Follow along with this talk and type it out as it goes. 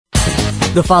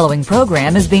The following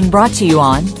program is being brought to you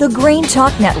on the Green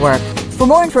Talk Network. For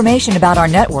more information about our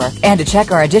network and to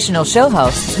check our additional show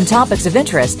hosts and topics of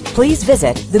interest, please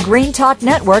visit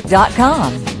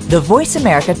thegreentalknetwork.com. The Voice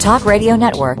America Talk Radio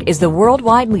Network is the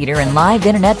worldwide leader in live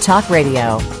Internet talk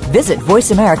radio. Visit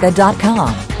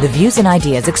voiceamerica.com. The views and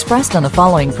ideas expressed on the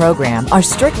following program are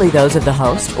strictly those of the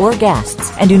host or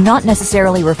guests and do not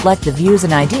necessarily reflect the views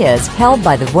and ideas held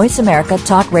by the Voice America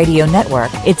Talk Radio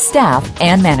Network, its staff,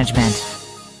 and management.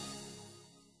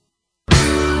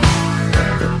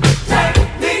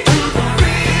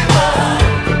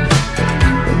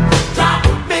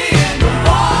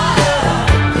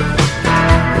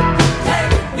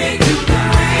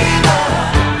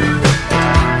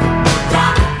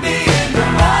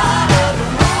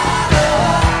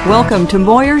 Welcome to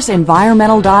Moyer's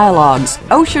Environmental Dialogues,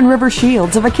 Ocean River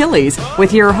Shields of Achilles,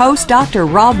 with your host, Dr.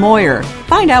 Rob Moyer.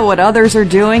 Find out what others are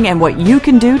doing and what you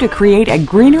can do to create a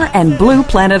greener and blue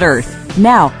planet Earth.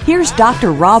 Now, here's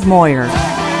Dr. Rob Moyer.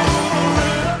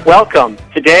 Welcome.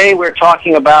 Today we're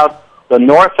talking about the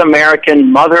North American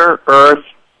Mother Earth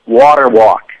Water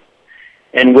Walk.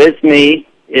 And with me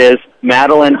is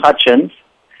Madeline Hutchins,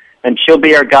 and she'll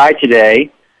be our guide today.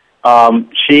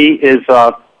 She is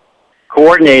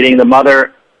coordinating the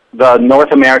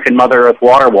North American Mother Earth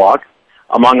Water Walk,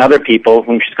 among other people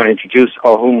whom she's going to introduce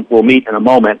or whom we'll meet in a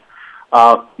moment.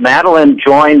 Madeline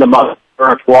joined the Mother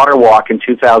Earth Water Walk in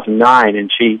 2009, and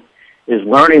she is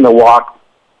learning to walk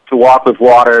with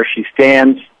water. She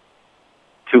stands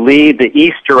to lead the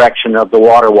east direction of the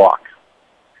water walk.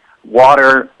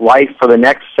 Water, life for the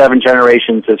next 7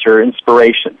 generations is her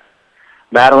inspiration.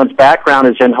 Madeline's background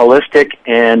is in holistic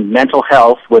and mental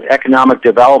health with economic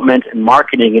development and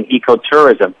marketing and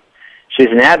ecotourism. She's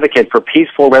an advocate for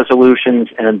peaceful resolutions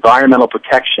and environmental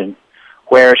protection,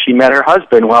 where she met her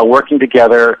husband while working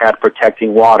together at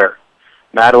Protecting Water.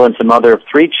 Madeline's a mother of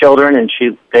 3 children, and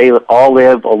they all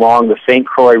live along the St.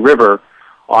 Croix River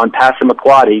on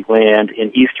Passamaquoddy land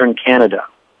in eastern Canada.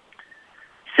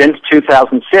 Since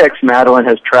 2006, Madeline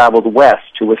has traveled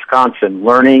west to Wisconsin,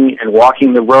 learning and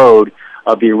walking the road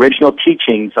of the original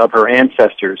teachings of her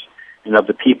ancestors and of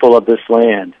the people of this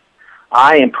land.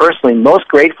 I am personally most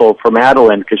grateful for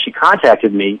Madeline because she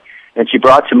contacted me and she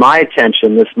brought to my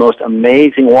attention this most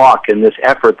amazing walk and this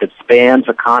effort that spans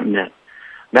a continent.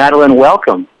 Madeline,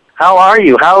 welcome. How are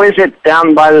you? How is it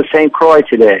down by the St. Croix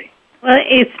today? Well,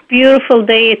 it's a beautiful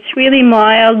day. It's really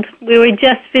mild. We were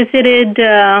just visited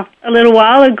a little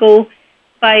while ago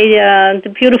by the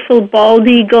beautiful bald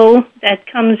eagle that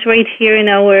comes right here in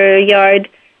our yard.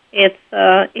 It's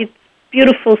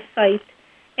beautiful sight.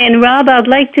 And Rob, I'd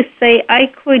like to say I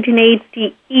coordinate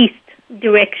the east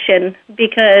direction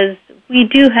because we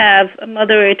do have a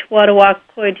Mother Earth Water Walk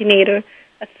coordinator,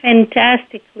 a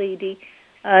fantastic lady.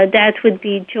 That would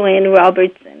be Joanne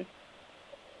Robertson.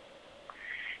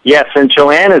 Yes, and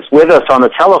Joanne is with us on the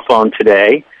telephone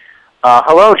today.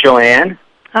 Hello, Joanne.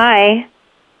 Hi.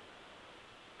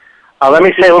 Let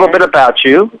me say a little bit about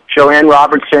you. Joanne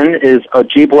Robertson is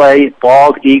Ojibwe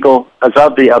Bald Eagle, of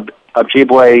the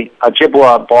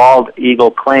Ojibwa Bald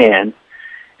Eagle Clan,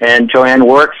 and Joanne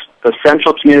works the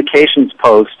Central Communications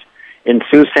Post in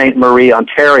Sault Ste. Marie,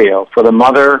 Ontario, for the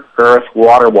Mother Earth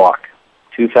Water Walk,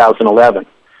 2011.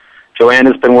 Joanne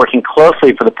has been working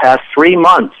closely for the past 3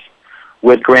 months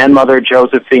with grandmother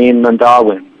Josephine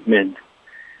Mandawin,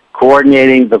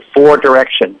 coordinating the 4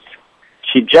 directions.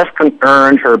 She just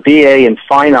earned her BA in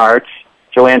Fine Arts,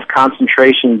 Joanne's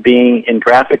concentration being in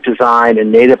graphic design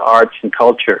and native arts and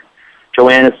culture.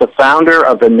 Joanne is the founder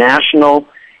of the National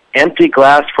Empty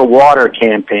Glass for Water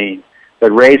campaign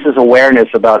that raises awareness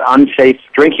about unsafe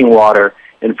drinking water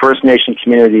in First Nation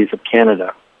communities of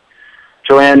Canada.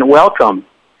 Joanne, welcome.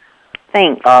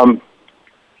 Thanks.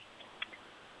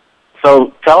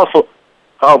 So tell us,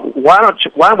 why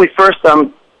don't we first,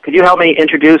 could you help me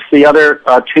introduce the other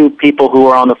 2 people who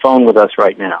are on the phone with us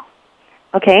right now?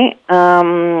 Okay.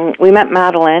 We met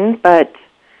Madeline, but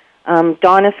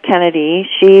Donis Kennedy,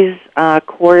 she's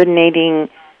coordinating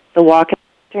the walk in the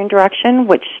eastern direction,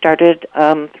 which started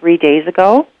 3 days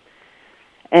ago.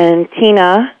 And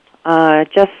Tina,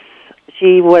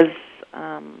 she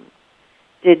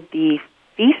did the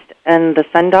feast and the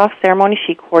send-off ceremony.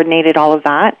 She coordinated all of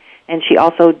that, and she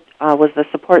also was the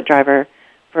support driver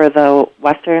for the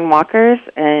Western Walkers,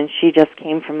 and she just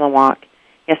came from the walk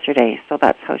yesterday, so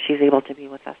that's how she's able to be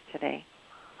with us today.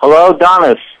 Hello,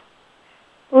 Donis.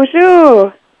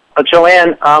 Bonjour.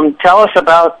 Joanne, tell us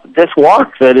about this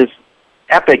walk that is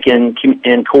epic in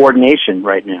coordination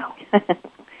right now.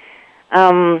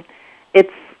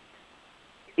 It's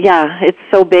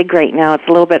so big right now. It's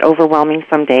a little bit overwhelming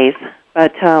some days,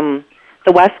 but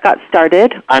The West got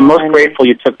started. I'm most grateful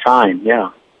you took time,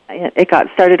 yeah. It got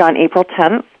started on April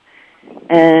 10th,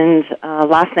 and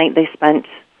last night they spent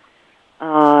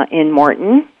in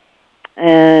Morton.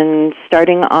 And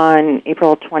starting on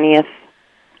April 20th,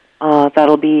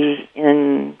 that'll be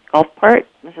in Gulfport,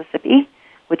 Mississippi,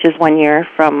 which is 1 year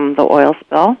from the oil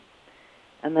spill.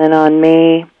 And then on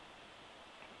May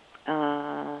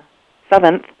 7th,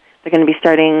 they're going to be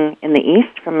starting in the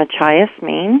east from Machias,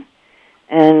 Maine.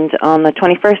 And on the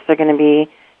 21st, they're going to be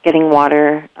getting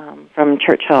water from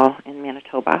Churchill in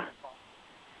Manitoba.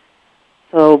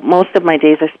 So most of my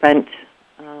days are spent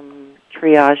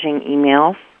triaging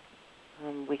emails.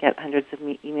 We get hundreds of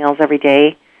emails every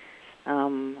day,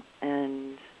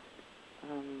 and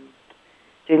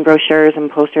doing brochures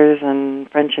and posters in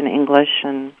French and English,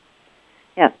 and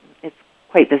yeah, it's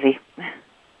quite busy.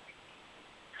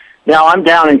 Now, I'm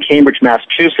down in Cambridge,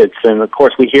 Massachusetts, and of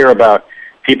course we hear about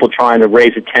people trying to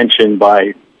raise attention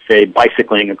by, say,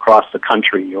 bicycling across the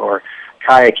country or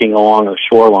kayaking along a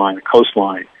shoreline, a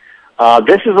coastline.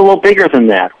 This is a little bigger than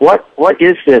that. What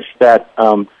is this that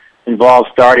involves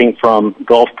starting from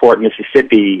Gulfport,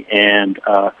 Mississippi, and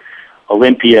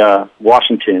Olympia,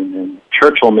 Washington, and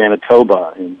Churchill,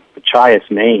 Manitoba, and Machias,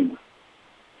 Maine?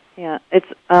 Yeah, it's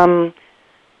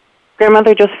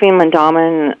Grandmother Josephine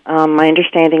Mandamin. My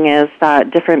understanding is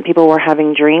that different people were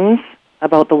having dreams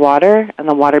about the water and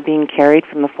the water being carried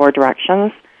from the four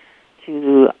directions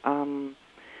to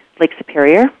Lake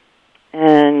Superior.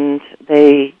 And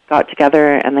they got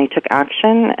together and they took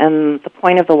action. And the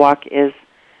point of the walk is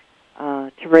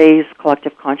to raise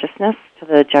collective consciousness to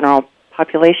the general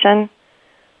population.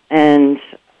 And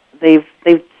they've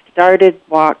started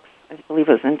walks, I believe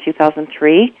it was in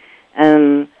 2003,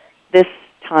 and this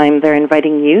time they're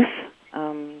inviting youth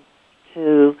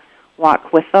to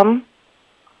walk with them,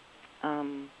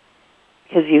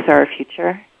 because youth are our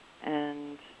future.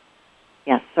 And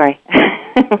yes, sorry.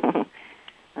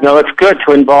 No, it's good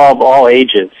to involve all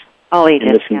ages. All ages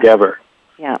in this endeavor.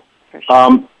 Yeah, for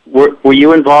sure. Were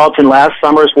you involved in last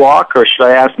summer's walk, or should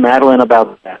I ask Madeline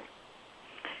about that?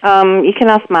 You can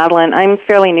ask Madeline. I'm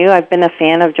fairly new. I've been a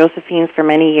fan of Josephine's for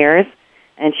many years,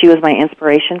 and she was my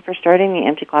inspiration for starting the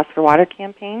Empty Glass for Water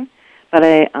campaign. But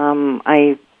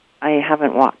I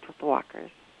haven't walked with the walkers,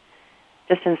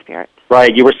 just in spirit.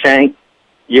 Right. You were saying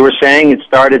it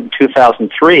started in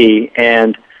 2003,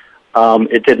 and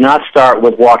it did not start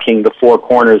with walking the four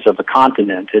corners of the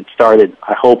continent. It started,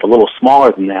 I hope, a little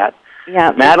smaller than that.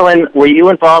 Yeah. Madeline, were you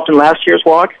involved in last year's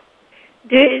walk?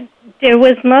 There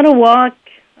was not a walk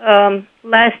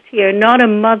last year, not a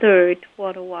mothered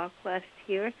water walk last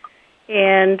year,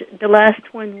 and the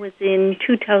last one was in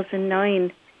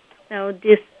 2009. Now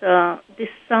this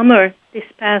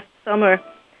past summer,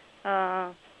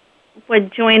 what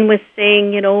Joanne was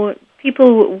saying,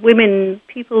 people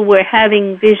were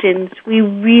having visions. We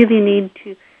really need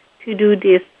to do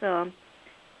this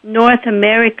North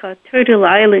America, Turtle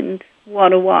Island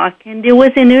water walk, and there was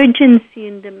an urgency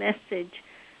in the message.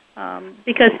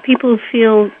 Because people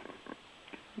feel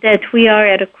that we are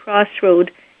at a crossroad.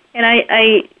 And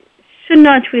I should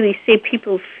not really say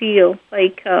people feel,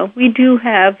 like we do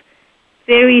have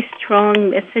very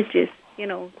strong messages,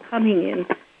 coming in,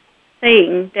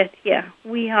 saying that, yeah,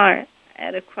 we are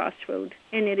at a crossroad,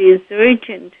 and it is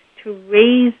urgent to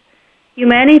raise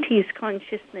humanity's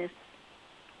consciousness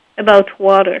about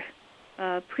water,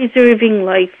 preserving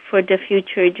life for the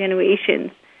future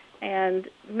generations. And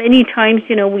many times,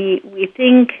 we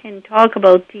think and talk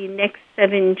about the next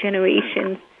 7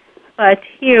 generations, but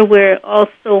here we're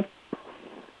also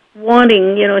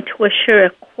wanting, to assure a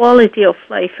quality of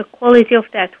life, a quality of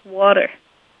that water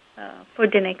for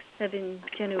the next 7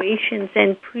 generations,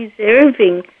 and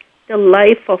preserving the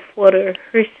life of water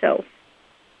herself.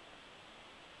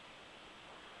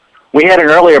 We had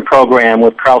an earlier program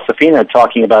with Carl Safina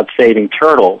talking about saving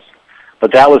turtles,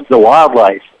 but that was the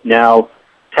wildlife. Now,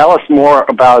 tell us more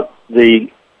about the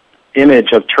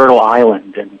image of Turtle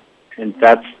Island, and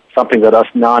that's something that us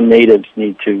non-natives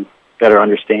need to better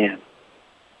understand.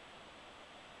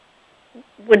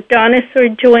 Would Donis or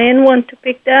Joanne want to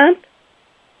pick that?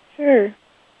 Sure.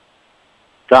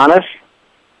 Donis?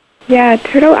 Yeah,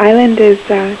 Turtle Island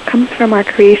comes from our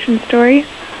creation story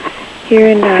here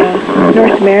in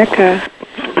North America.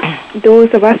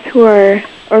 Those of us who are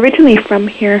originally from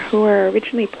here, who are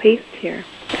originally placed here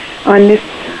on this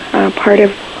part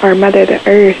of our Mother, the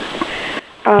Earth,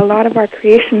 a lot of our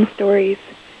creation stories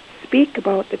speak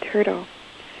about the turtle.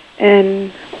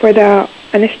 And for the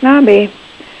Anishinaabe,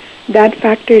 that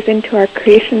factors into our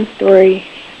creation story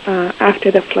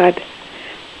after the flood,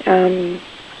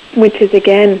 which is,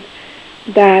 again,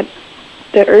 that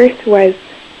the earth was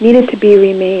needed to be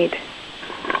remade.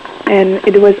 And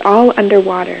it was all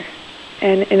underwater.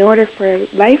 And in order for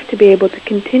life to be able to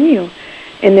continue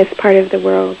in this part of the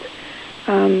world,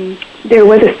 there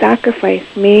was a sacrifice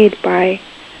made by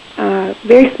a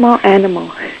very small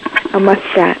animal, a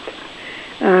muskrat,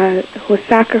 who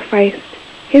sacrificed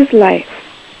his life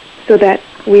so that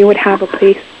we would have a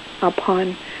place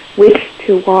upon which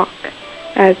to walk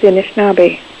as the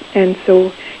Anishinaabe. And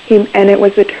so it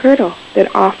was the turtle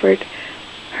that offered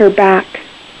her back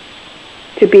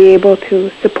to be able to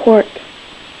support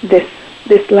this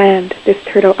land, this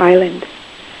Turtle Island.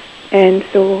 And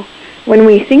so when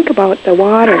we think about the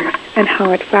water and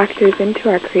how it factors into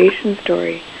our creation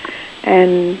story,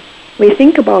 and we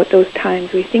think about those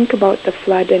times, we think about the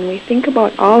flood, and we think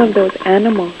about all of those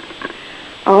animals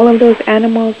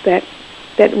that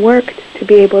worked to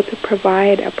be able to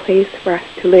provide a place for us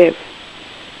to live.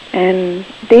 And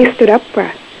they stood up for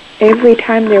us. Every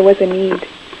time there was a need,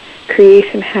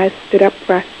 creation has stood up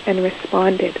for us and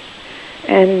responded.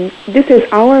 And this is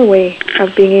our way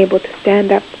of being able to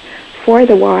stand up for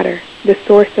the water, the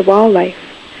source of all life.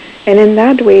 And in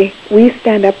that way, we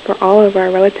stand up for all of our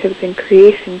relatives in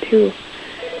creation too,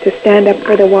 to stand up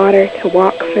for the water, to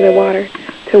walk for the water,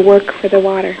 to work for the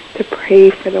water, to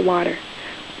pray for the water,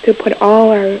 to put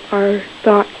all our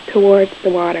thoughts towards the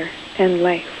water and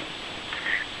life.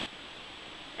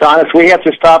 Donis, we have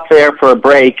to stop there for a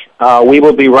break. We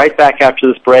will be right back after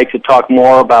this break to talk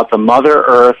more about the Mother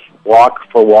Earth Walk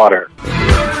for Water.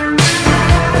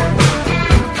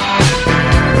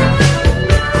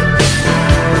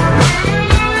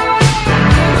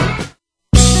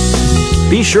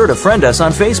 Be sure to friend us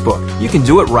on Facebook. You can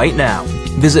do it right now.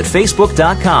 Visit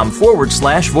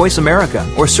facebook.com/Voice America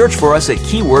or search for us at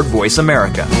keyword Voice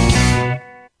America.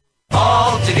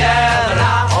 All together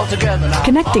now, all together now.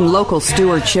 Connecting local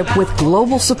stewardship with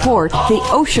global support, the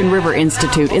Ocean River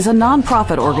Institute is a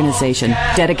nonprofit organization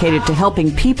dedicated to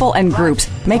helping people and groups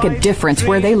make a difference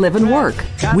where they live and work.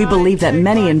 We believe that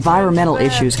many environmental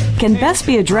issues can best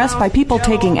be addressed by people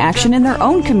taking action in their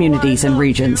own communities and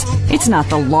regions. It's not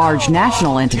the large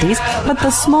national entities, but the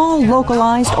small,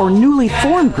 localized, or newly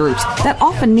formed groups that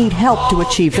often need help to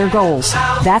achieve their goals.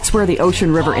 That's where the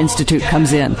Ocean River Institute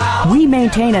comes in. We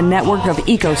maintain a network of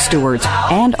eco-stewards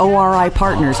and ORI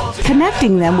partners,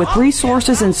 connecting them with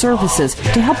resources and services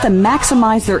to help them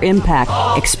maximize their impact,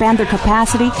 expand their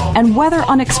capacity, and weather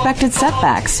unexpected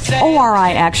setbacks.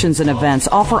 ORI actions and events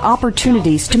offer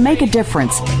opportunities to make a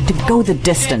difference, to go the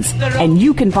distance, and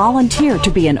you can volunteer to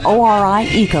be an ORI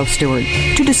eco-steward.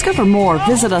 To discover more,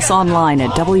 visit us online at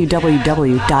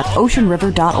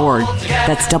www.oceanriver.org.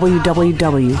 That's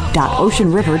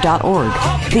www.oceanriver.org.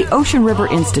 The Ocean River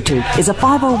Institute is a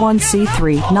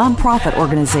 501c3 nonprofit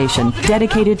organization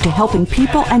dedicated to helping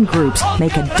people and groups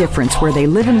make a difference where they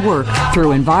live and work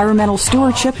through environmental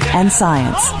stewardship and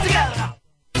science.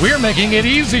 We're making it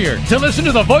easier to listen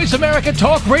to the Voice America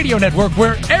Talk Radio Network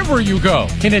wherever you go.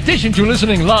 In addition to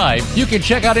listening live, you can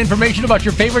check out information about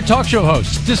your favorite talk show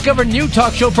hosts, discover new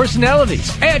talk show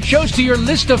personalities, add shows to your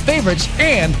list of favorites,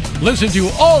 and listen to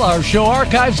all our show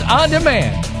archives on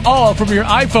demand. All from your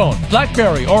iPhone,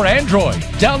 BlackBerry, or Android.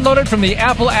 Download it from the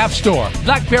Apple App Store,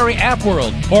 BlackBerry App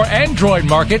World, or Android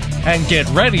Market, and get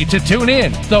ready to tune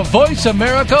in. The Voice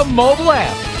America mobile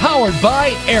app, powered by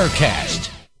Aircast.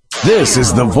 This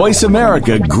is the Voice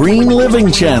America Green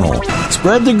Living Channel.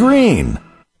 Spread the green.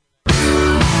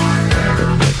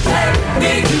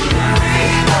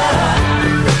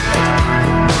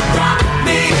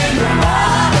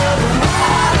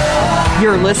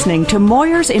 You're listening to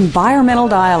Moyer's Environmental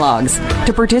Dialogues.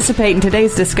 To participate in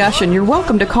today's discussion, you're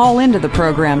welcome to call into the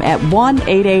program at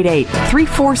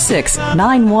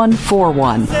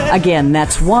 1-888-346-9141. Again,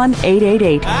 that's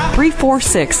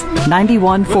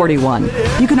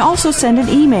 1-888-346-9141. You can also send an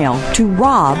email to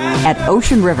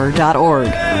rob@oceanriver.org.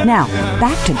 Now,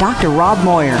 back to Dr. Rob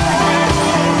Moyer.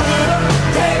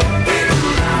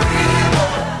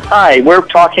 Hi, we're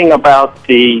talking about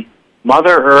the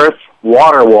Mother Earth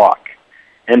Water Walk.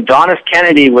 And Donis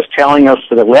Kennedy was telling us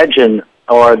the legend,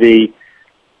 was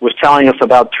telling us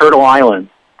about Turtle Island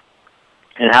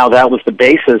and how that was the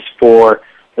basis for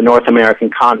the North American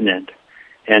continent,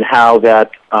 and how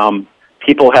that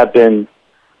people have been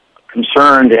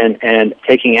concerned and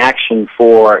taking action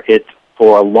for it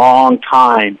for a long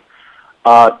time.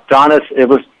 Donis, it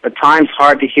was at times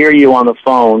hard to hear you on the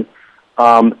phone,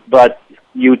 but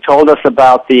you told us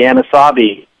about the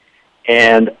Anasabi,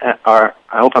 and I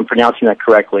hope I'm pronouncing that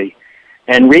correctly.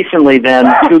 And recently then,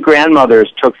 two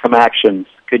grandmothers took some actions.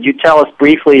 Could you tell us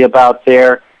briefly about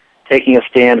their taking a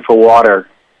stand for water?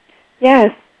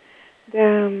 Yes.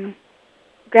 The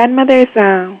grandmothers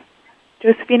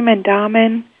Josephine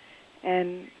Mendamen,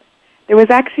 and there was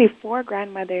actually 4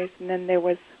 grandmothers, and then there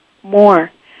was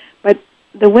more. But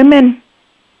the women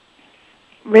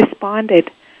responded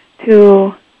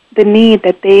to the need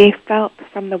that they felt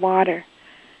from the water,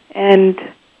 and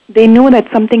they knew that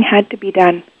something had to be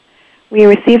done. We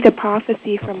received a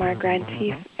prophecy from our Grand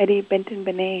Chief, Eddie Benton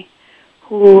Benet,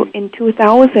 who in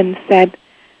 2000 said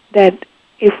that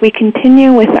if we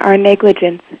continue with our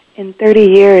negligence, in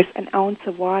 30 years, an ounce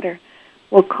of water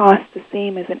will cost the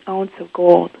same as an ounce of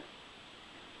gold.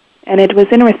 And it was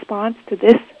in response to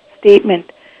this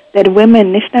statement that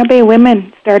women, Anishinaabe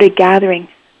women, started gathering,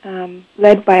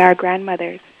 led by our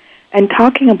grandmothers, and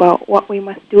talking about what we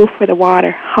must do for the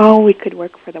water, how we could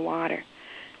work for the water.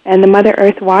 And the Mother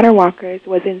Earth Water Walkers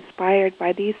was inspired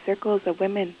by these circles of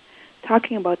women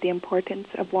talking about the importance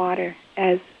of water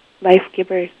as life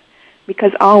givers,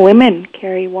 because all women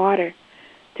carry water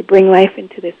to bring life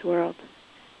into this world.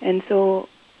 And so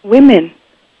women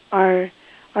are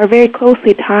very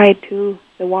closely tied to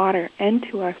the water and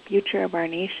to our future of our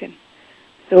nation.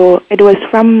 So it was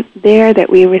from there that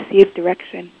we received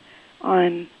direction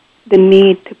on the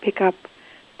need to pick up,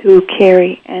 to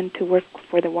carry, and to work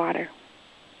for the water.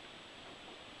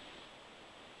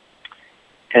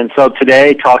 And so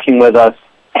today, talking with us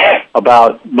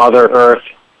about Mother Earth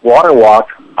Water Walk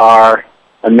are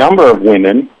a number of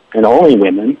women, and only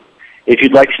women. If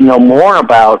you'd like to know more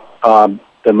about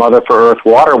the Mother for Earth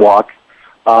Water Walk,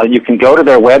 you can go to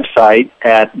their website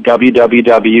at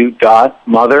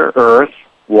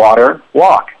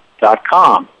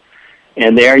www.motherearthwaterwalk.com.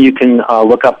 And there you can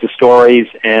look up the stories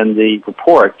and the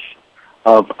reports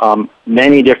of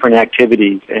many different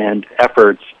activities and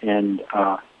efforts and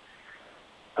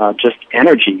just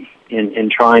energy in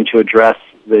trying to address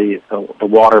the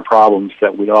water problems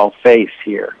that we all face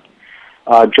here.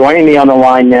 Joining me on the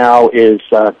line now is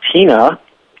Tina.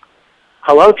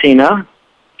 Hello, Tina.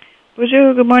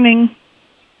 Bonjour, good morning.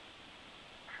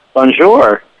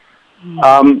 Bonjour.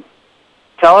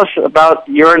 Tell us about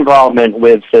your involvement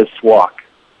with this walk.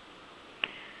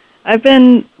 I've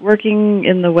been working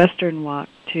in the Western Walk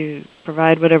to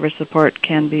provide whatever support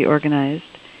can be organized,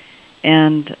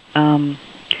 and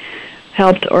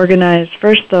helped organize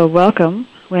first the welcome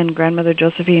when Grandmother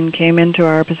Josephine came into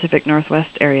our Pacific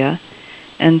Northwest area.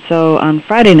 And so on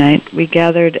Friday night, we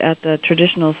gathered at the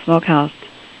traditional smokehouse,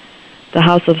 the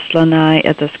House of Slanai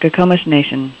at the Skokomish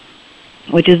Nation,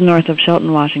 which is north of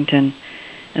Shelton, Washington.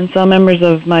 And so members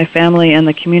of my family and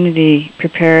the community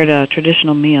prepared a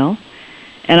traditional meal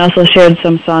and also shared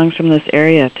some songs from this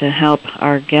area to help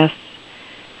our guests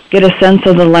get a sense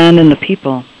of the land and the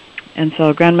people. And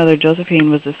so Grandmother Josephine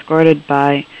was escorted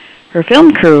by her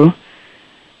film crew,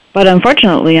 but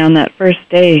unfortunately on that first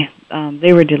day,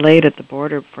 they were delayed at the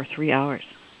border for 3 hours.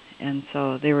 And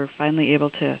so they were finally able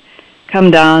to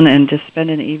come down and just spend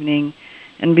an evening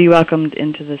and be welcomed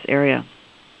into this area.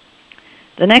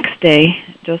 The next day,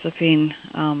 Josephine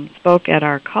spoke at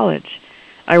our college.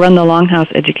 I run the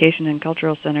Longhouse Education and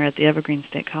Cultural Center at the Evergreen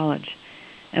State College.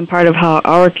 And part of how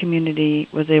our community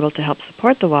was able to help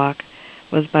support the walk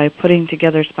was by putting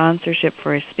together sponsorship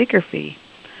for a speaker fee,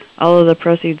 all of the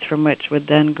proceeds from which would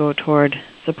then go toward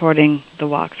supporting the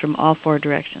walks from all 4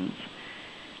 directions.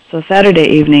 So Saturday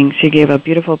evening, she gave a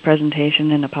beautiful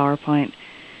presentation in a PowerPoint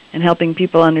and helping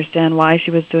people understand why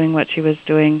she was doing what she was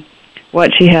doing,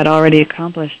 what she had already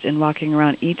accomplished in walking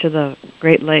around each of the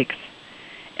Great Lakes,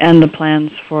 and the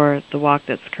plans for the walk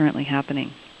that's currently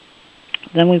happening.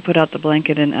 Then we put out the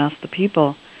blanket and asked the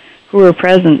people who were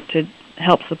present to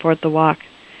help support the walk.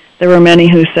 There were many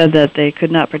who said that they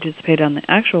could not participate on the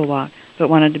actual walk, but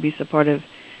wanted to be supportive.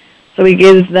 So we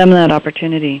gave them that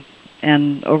opportunity,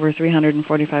 and over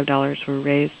 $345 were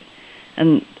raised.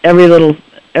 And every little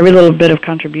bit of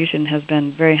contribution has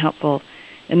been very helpful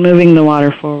in moving the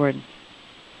water forward.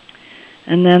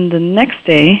 And then the next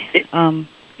day,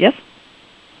 yes?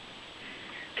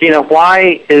 Tina,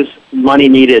 why is money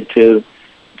needed to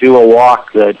do a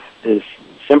walk that is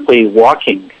simply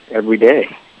walking every day?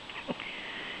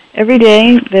 Every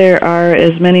day there are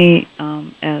as many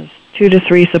as 2 to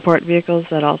 3 support vehicles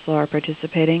that also are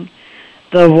participating.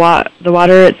 The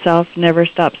water itself never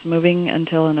stops moving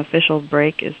until an official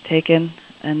break is taken,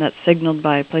 and that's signaled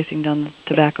by placing down the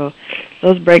tobacco.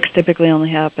 Those breaks typically only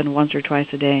happen once or twice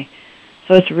a day.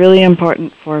 So it's really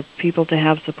important for people to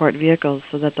have support vehicles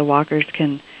so that the walkers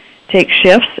can take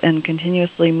shifts and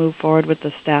continuously move forward with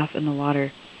the staff in the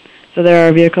water. So there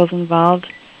are vehicles involved.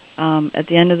 At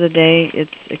the end of the day,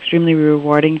 it's extremely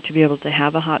rewarding to be able to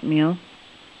have a hot meal.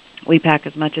 We pack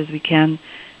as much as we can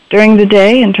during the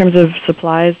day in terms of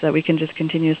supplies that we can just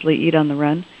continuously eat on the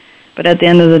run. But at the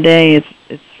end of the day,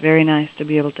 it's very nice to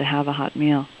be able to have a hot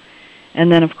meal.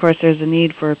 And then, of course, there's a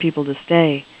need for people to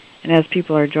stay. And as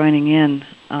people are joining in,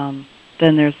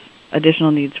 then there's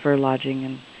additional needs for lodging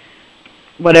and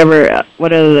what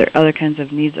other kinds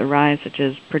of needs arise, such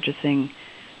as purchasing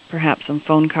perhaps some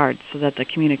phone cards so that the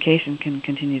communication can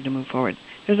continue to move forward.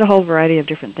 There's a whole variety of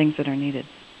different things that are needed.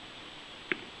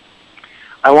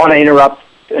 I want to interrupt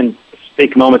and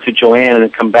speak a moment to Joanne and then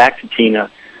come back to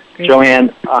Tina. Great. Joanne,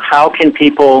 how can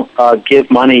people give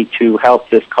money to help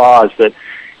this cause? And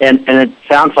it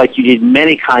sounds like you need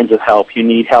many kinds of help. You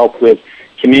need help with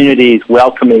communities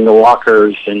welcoming the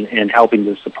walkers and helping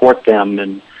to support them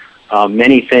and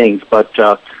many things. But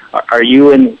are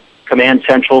you in Command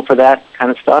Central for that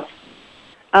kind of stuff?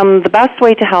 The best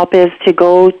way to help is to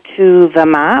go to the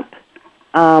map,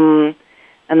 and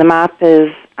the map is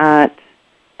at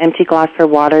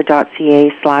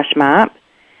emptyglassforwater.ca/map.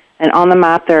 And on the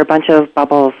map, there are a bunch of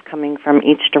bubbles coming from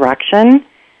each direction.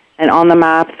 And on the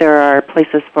map, there are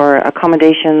places for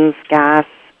accommodations, gas,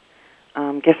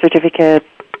 gift certificates.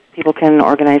 People can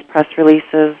organize press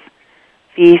releases,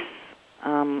 feasts,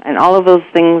 and all of those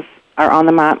things are on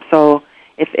the map. So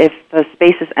if the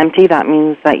space is empty, that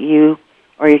means that you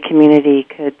or your community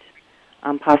could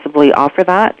possibly offer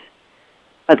that.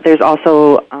 But there's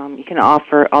also you can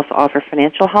offer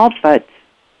financial help, but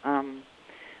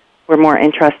we're more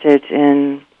interested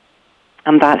in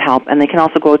that help. And they can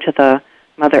also go to the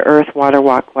Mother Earth Water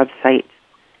Walk website.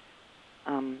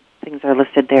 Things are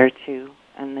listed there too,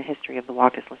 and the history of the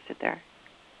walk is listed there.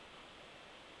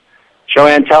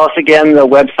 Joanne, tell us again the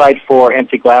website for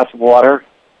Empty Glass of Water.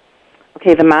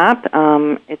 Okay, the map,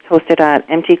 it's hosted at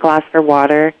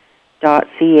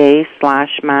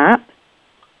emptyglassforwater.ca/map.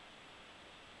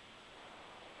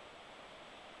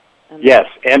 Yes,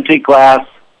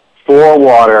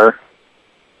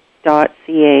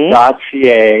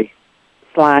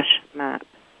 emptyglassforwater.ca/map.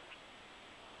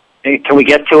 Can we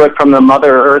get to it from the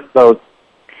Mother Earth, though?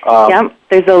 Yeah,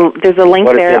 there's a link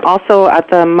there. Also at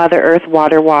the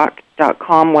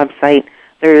MotherEarthWaterWalk.com website,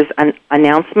 there's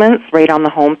announcements right on the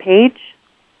home page.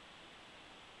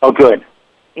 Oh, good.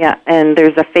 Yeah, and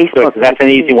there's a Facebook. Good, that's an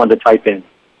easy one to type in.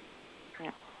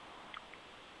 Yeah.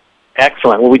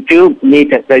 Excellent. Well, we do need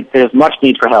that. There's much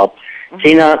need for help. Mm-hmm.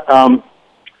 Tina,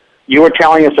 you were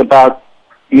telling us about.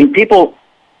 I mean, people.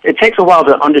 It takes a while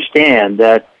to understand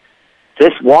that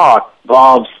this walk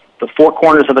involves the four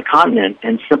corners of the continent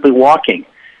and simply walking.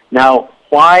 Now,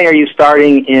 why are you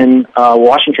starting in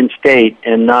Washington State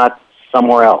and not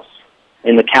somewhere else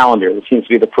in the calendar? It seems to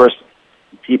be the first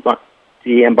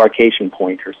de-embarkation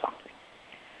point or something.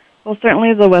 Well,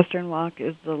 certainly the Western Walk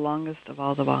is the longest of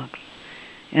all the walks.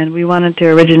 And we wanted to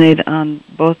originate on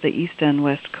both the east and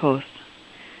west coast.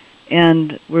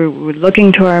 And we're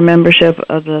looking to our membership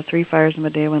of the Three Fires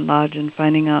Medewan Lodge and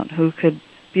finding out who could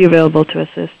be available to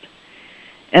assist.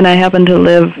 And I happen to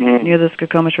live near the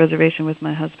Skokomish Reservation with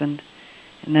my husband,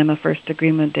 and I'm a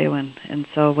first-degree Medewan. And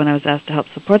so when I was asked to help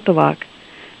support the walk,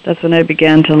 that's when I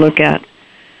began to look at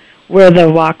where the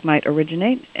walk might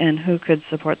originate and who could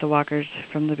support the walkers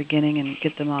from the beginning and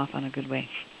get them off on a good way.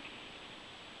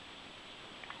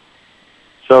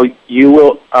 So you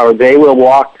will, or they will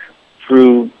walk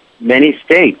through many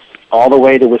states, all the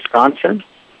way to Wisconsin?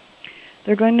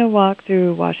 They're going to walk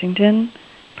through Washington,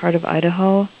 part of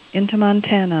Idaho, into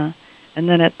Montana, and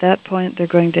then at that point they're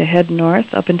going to head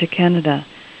north up into Canada,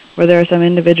 where there are some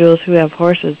individuals who have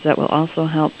horses that will also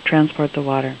help transport the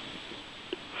water.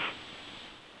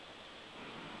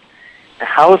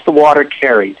 How is the water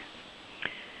carried?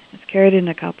 It's carried in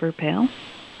a copper pail.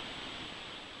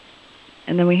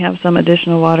 And then we have some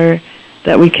additional water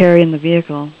that we carry in the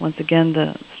vehicle. Once again,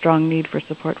 the strong need for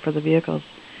support for the vehicles.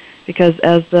 Because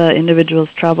as the individuals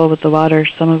travel with the water,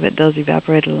 some of it does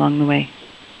evaporate along the way.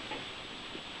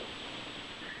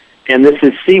 And this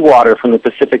is seawater from the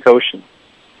Pacific Ocean.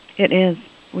 It is.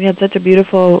 We had such a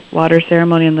beautiful water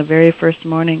ceremony on the very first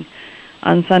morning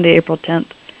on Sunday, April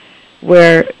 10th,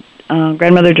 where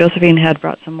Grandmother Josephine had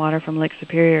brought some water from Lake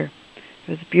Superior.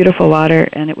 It was beautiful water,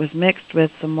 and it was mixed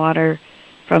with some water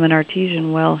from an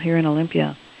artesian well here in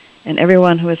Olympia. And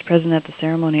everyone who was present at the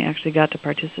ceremony actually got to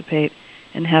participate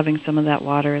in having some of that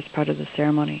water as part of the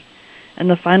ceremony. And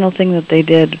the final thing that they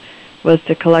did was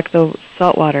to collect the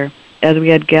salt water as we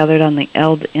had gathered on the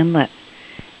Eld Inlet.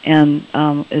 And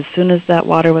as soon as that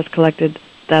water was collected,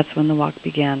 that's when the walk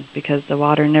began, because the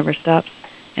water never stops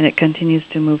and it continues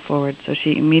to move forward. So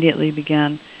she immediately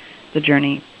began the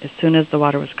journey as soon as the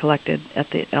water was collected at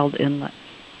the Eld Inlet.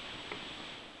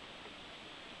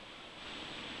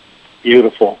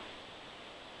 Beautiful.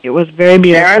 It was very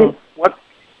beautiful. Karen, what?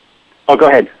 Oh, go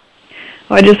ahead.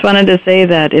 Well, I just wanted to say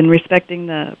that in respecting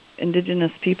the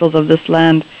indigenous peoples of this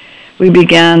land, we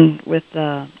began with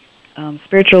the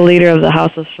spiritual leader of the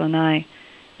House of Sonai.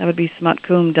 That would be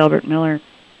Smutkum Delbert Miller.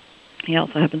 He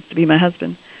also happens to be my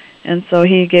husband. And so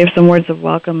he gave some words of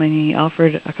welcome, and he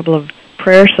offered a couple of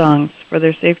prayer songs for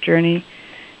their safe journey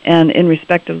and in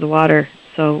respect of the water.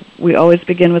 So we always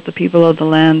begin with the people of the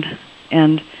land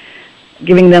and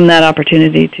giving them that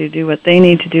opportunity to do what they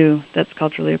need to do that's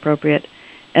culturally appropriate.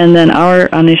 And then our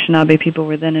Anishinaabe people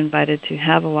were then invited to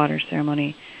have a water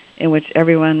ceremony in which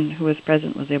everyone who was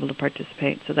present was able to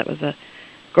participate. So that was a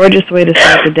gorgeous way to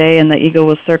start the day, and the eagle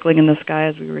was circling in the sky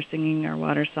as we were singing our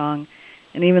water song.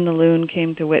 And even the loon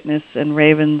came to witness, and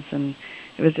ravens, and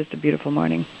it was just a beautiful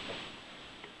morning.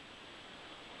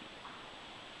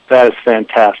 That is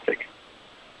fantastic.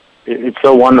 It's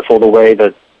so wonderful the way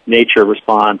that nature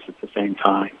responds at the same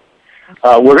time.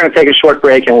 We're going to take a short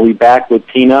break, and we'll be back with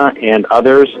Tina and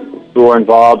others who are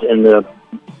involved in the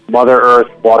Mother Earth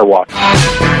Water Walk.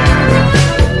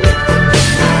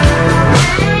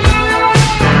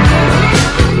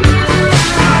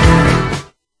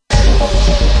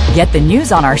 Get the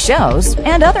news on our shows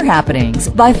and other happenings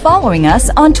by following us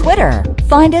on Twitter.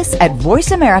 Find us at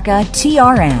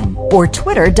VoiceAmericaTRN or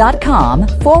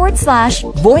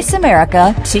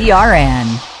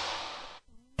twitter.com/VoiceAmericaTRN.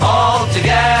 All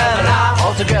together now,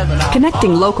 all together now.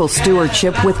 Connecting local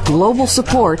stewardship with global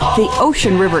support, the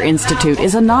Ocean River Institute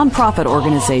is a nonprofit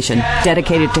organization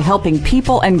dedicated to helping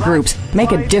people and groups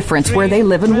make a difference where they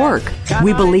live and work.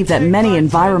 We believe that many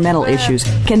environmental issues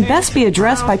can best be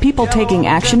addressed by people taking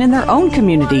action in their own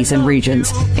communities and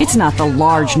regions. It's not the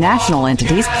large national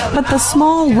entities, but the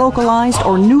small, localized,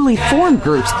 or newly formed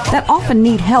groups that often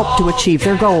need help to achieve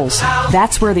their goals.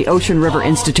 That's where the Ocean River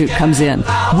Institute comes in.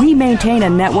 We maintain a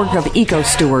network of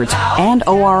eco-stewards and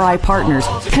ORI partners,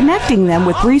 connecting them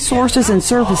with resources and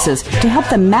services to help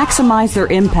them maximize their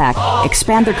impact,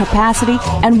 expand their capacity,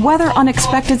 and weather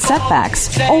unexpected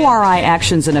setbacks. ORI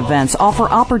actions and events offer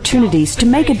opportunities to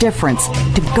make a difference,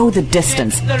 to go the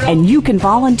distance, and you can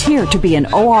volunteer to be an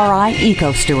ORI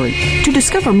eco-steward. To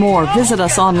discover more, visit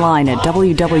us online at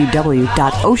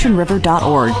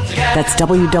www.oceanriver.org. That's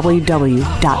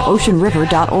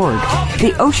www.oceanriver.org.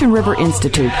 The Ocean River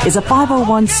Institute is a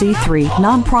 501c3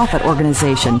 nonprofit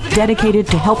organization dedicated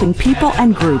to helping people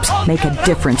and groups make a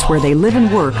difference where they live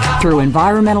and work through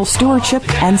environmental stewardship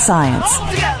and science.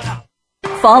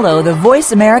 Follow the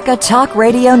Voice America Talk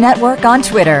Radio Network on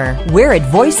Twitter. We're at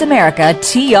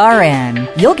VoiceAmericaTRN.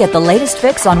 You'll get the latest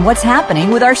fix on what's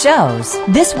happening with our shows,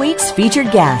 this week's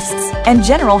featured guests, and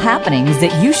general happenings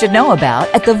that you should know about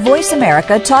at the Voice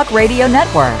America Talk Radio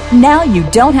Network. Now you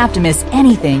don't have to miss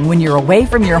anything when you're away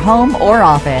from your home or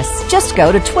office. Just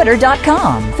go to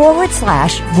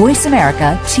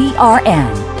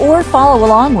twitter.com/VoiceAmericaTRN or follow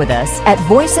along with us at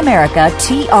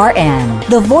VoiceAmericaTRN,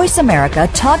 the Voice America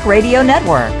Talk Radio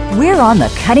Network. We're on the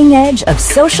cutting edge of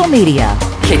social media.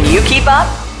 Can you keep up?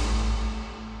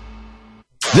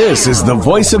 This is the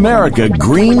Voice America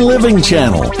Green Living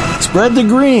Channel. Spread the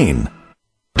green.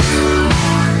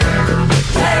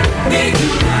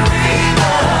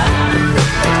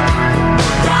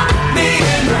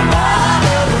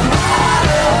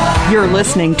 You're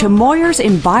listening to Moyer's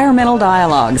Environmental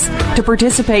Dialogues. To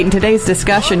participate in today's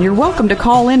discussion, you're welcome to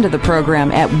call into the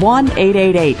program at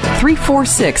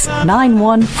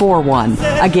 1-888-346-9141.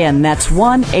 Again, that's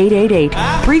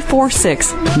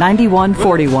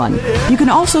 1-888-346-9141. You can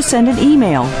also send an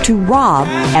email to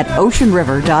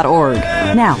rob@oceanriver.org.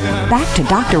 Now, back to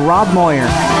Dr. Rob Moyer.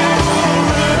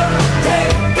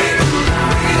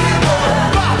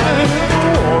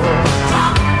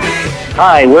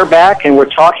 Hi, we're back, and we're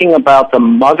talking about the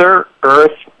Mother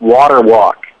Earth Water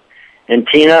Walk. And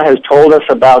Tina has told us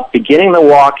about beginning the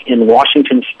walk in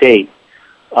Washington State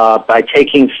by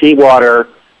taking seawater,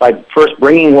 by first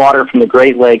bringing water from the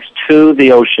Great Lakes to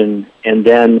the ocean, and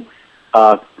then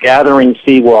gathering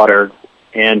seawater.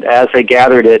 And as they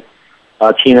gathered it,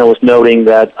 Tina was noting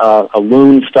that a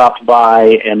loon stopped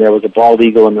by, and there was a bald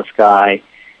eagle in the sky,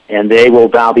 and they will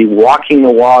now be walking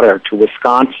the water to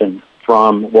Wisconsin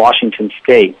from Washington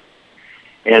State.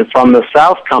 And from the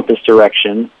South Compass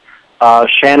direction,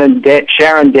 Sharon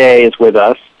Day is with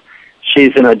us.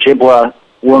 She's an Ojibwa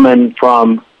woman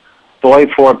from Boy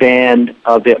Four Band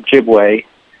of the Ojibwe,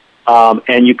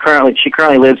 and she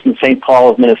currently lives in St.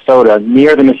 Paul, Minnesota,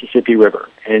 near the Mississippi River.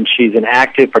 And she's an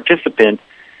active participant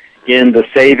in the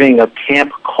saving of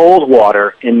Camp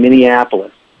Coldwater in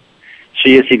Minneapolis.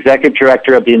 She is the executive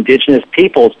director of the Indigenous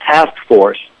Peoples Task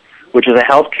Force, which is a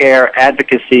healthcare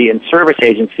advocacy and service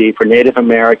agency for Native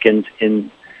Americans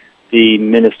in the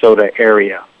Minnesota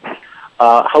area.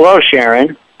 Hello,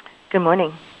 Sharon. Good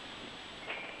morning.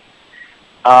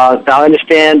 Now I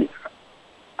understand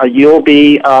you'll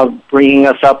be bringing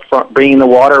the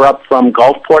water up from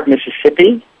Gulfport,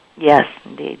 Mississippi. Yes,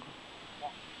 indeed.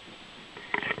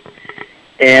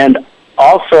 And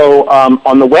also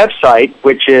on the website,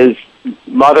 which is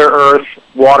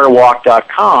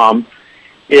MotherEarthWaterWalk.com,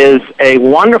 is a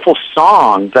wonderful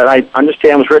song that I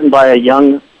understand was written by a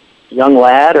young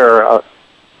lad,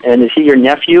 and is he your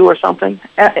nephew or something?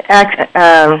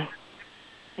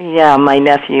 Yeah, my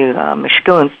nephew,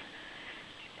 Mishkuns.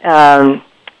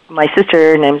 My sister,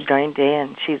 her name's Doreen Day,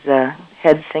 and she's a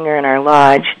head singer in our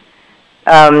lodge.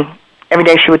 Every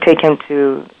day she would take him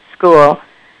to school,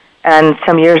 and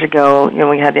some years ago,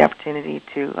 we had the opportunity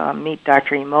to meet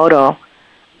Dr. Emoto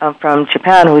from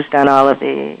Japan, who's done all of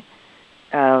the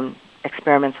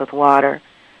experiments with water,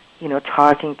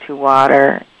 talking to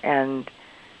water and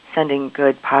sending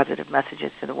good, positive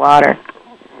messages to the water.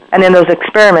 And in those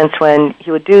experiments, when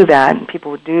he would do that, and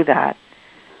people would do that,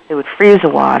 they would freeze the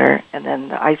water, and then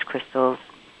the ice crystals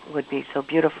would be so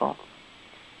beautiful.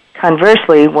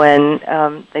 Conversely, when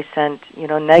they sent,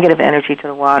 negative energy to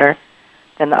the water,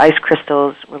 then the ice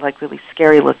crystals were like really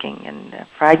scary looking and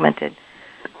fragmented.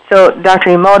 So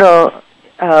Dr. Emoto,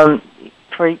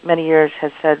 for many years,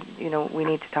 has said, we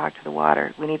need to talk to the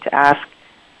water. We need to ask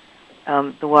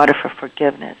the water for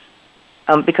forgiveness,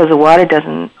 because the water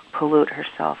doesn't pollute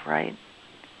herself, right?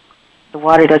 The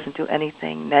water doesn't do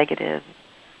anything negative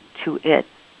to it.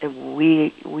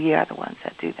 We are the ones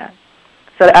that do that.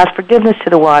 So to ask forgiveness to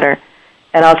the water,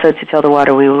 and also to tell the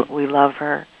water we love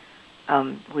her,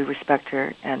 we respect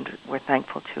her, and we're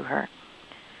thankful to her.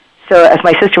 So as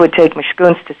my sister would take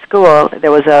Mishkuns to school,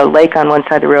 there was a lake on one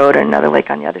side of the road and another lake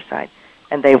on the other side,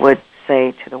 and they would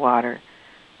say to the water,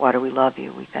 "Water, we love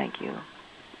you, we thank you,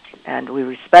 and we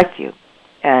respect you."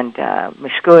 And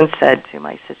Mishkun said to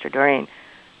my sister Doreen,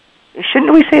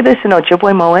 "Shouldn't we say this in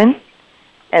Ojibwe Moen?"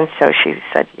 And so she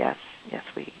said, yes,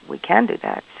 we can do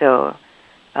that. So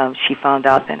she found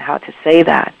out then how to say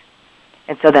that.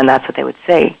 And so then that's what they would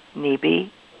say, Nibi.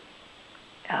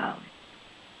 I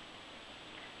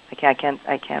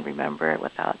can't remember it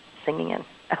without singing it.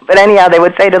 But anyhow, they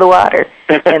would say to the water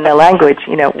in the language,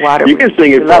 water, you can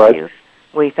sing it we love for you,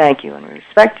 we thank you, and we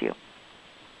respect you.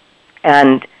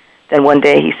 And then one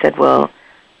day he said, well,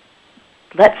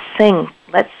 let's sing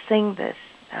this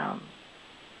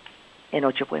in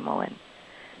Ojibwe Moen.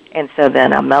 And so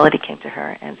then a melody came to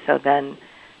her, and so then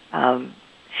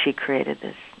she created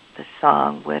this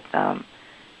song with her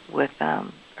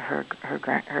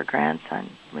grandson,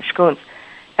 Mishkuns.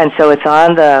 And so it's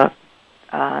on the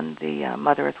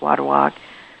Mother Earth Water Walk,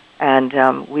 and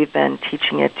we've been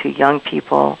teaching it to young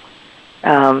people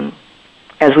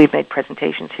as we've made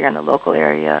presentations here in the local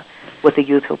area with the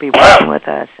youth who'll be working with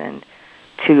us, and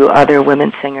to other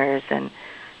women singers. And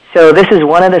so this is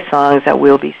one of the songs that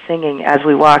we'll be singing as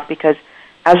we walk, because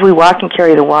as we walk and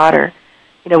carry the water,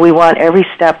 we want every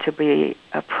step to be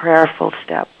a prayerful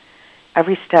step.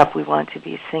 Every step we want to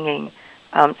be singing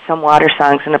some water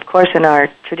songs. And of course in our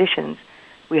traditions,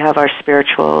 we have our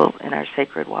spiritual and our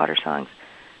sacred water songs.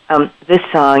 This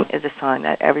song is a song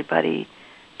that everybody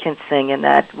can sing, and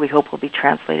that we hope will be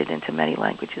translated into many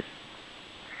languages.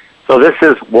 So this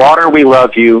is Water, We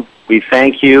Love You, We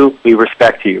Thank You, We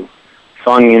Respect You,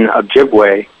 sung in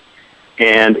Ojibwe,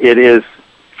 and it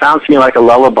sounds to me like a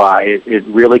lullaby. It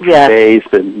really conveys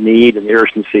the need and the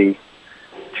urgency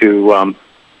to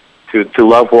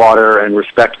love water and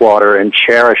respect water and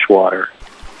cherish water.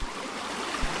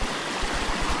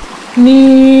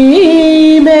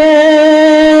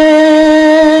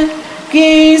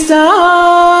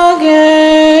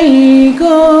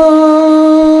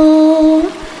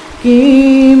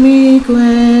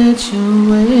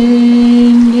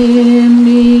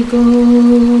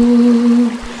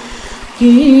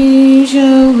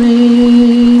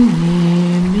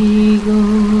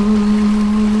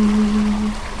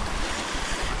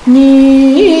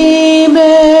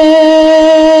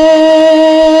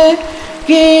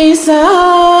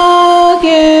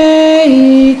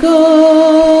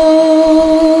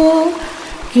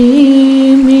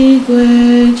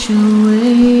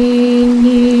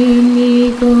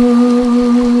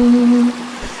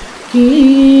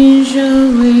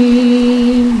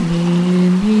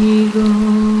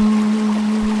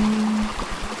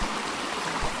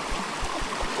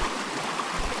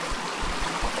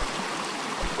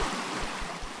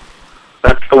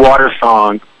 That's the water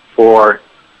song for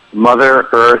Mother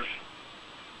Earth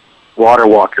Water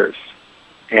Walkers.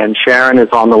 And Sharon is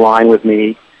on the line with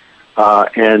me,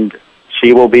 and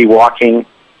she will be walking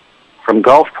from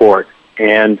Gulfport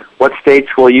And what states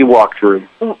will you walk through?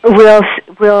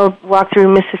 We'll walk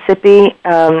through Mississippi,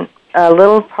 a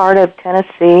little part of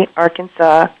Tennessee,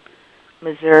 Arkansas,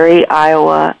 Missouri,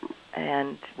 Iowa,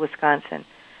 and Wisconsin.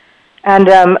 And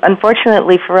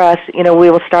unfortunately for us, we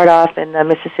will start off in the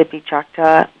Mississippi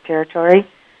Choctaw Territory,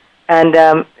 and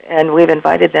we've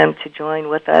invited them to join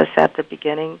with us at the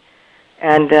beginning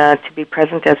and to be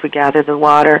present as we gather the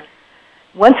water.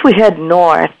 Once we head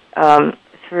north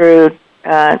through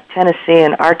Tennessee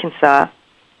and Arkansas,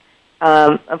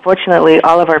 unfortunately,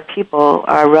 all of our people,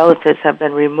 our relatives, have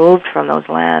been removed from those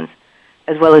lands,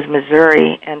 as well as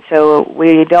Missouri, and so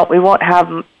we won't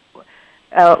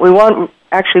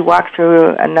actually walk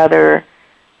through another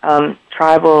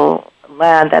tribal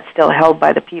land that's still held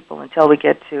by the people until we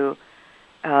get to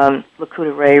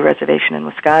Lakota Ray Reservation in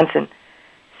Wisconsin.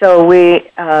 So we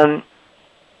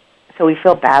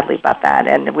feel badly about that,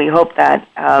 and we hope that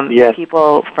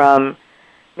people from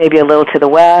maybe a little to the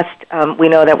west, we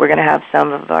know that we're going to have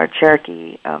some of our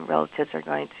Cherokee relatives are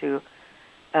going to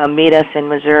meet us in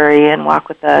Missouri and walk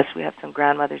with us. We have some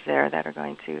grandmothers there that have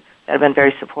been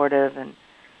very supportive and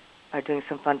are doing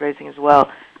some fundraising as well.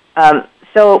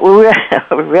 So we're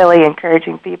really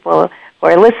encouraging people who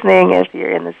are listening, if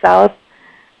you're in the South,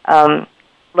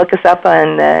 look us up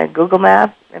on Google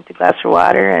Maps, Empty Glass for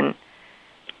Water, and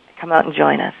come out and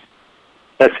join us.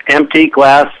 That's Empty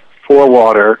Glass for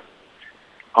Water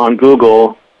on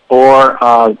Google, or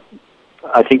I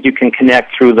think you can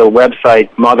connect through the website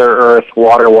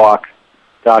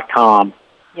MotherEarthWaterWalk.com.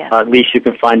 Yes. At least you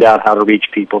can find out how to reach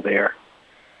people there.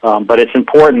 But it's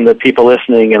important that people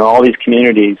listening in all these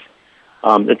communities,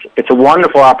 it's a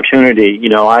wonderful opportunity.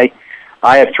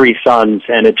 I have 3 sons,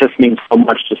 and it just means so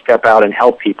much to step out and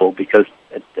help people, because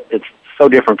it's so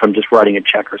different from just writing a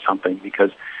check or something,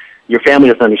 because your family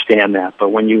doesn't understand that. But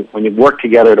when you work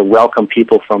together to welcome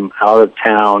people from out of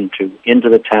town to into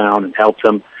the town and help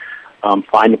them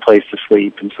find a place to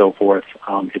sleep and so forth,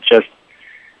 it just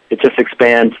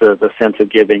expands the sense of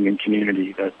giving and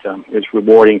community that is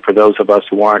rewarding for those of us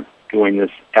who aren't doing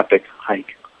this epic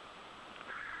hike.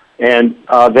 And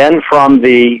then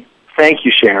thank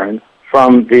you, Sharon,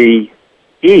 from the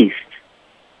east,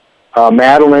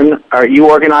 Madeline, are you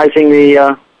organizing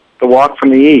the walk from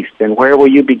the east, and where will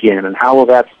you begin, and how will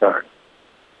that start?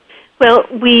 Well,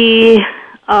 we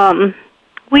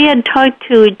had talked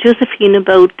to Josephine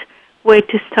about where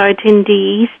to start in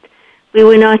the east. We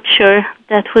were not sure.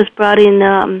 That was brought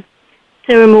in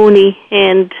ceremony,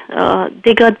 and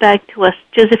they got back to us.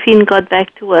 Josephine got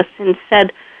back to us and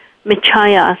said,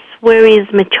 Machias, where is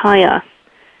Machias?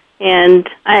 And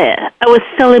I was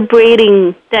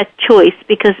celebrating that choice,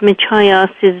 because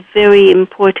Machias is very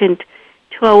important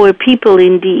to our people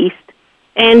in the east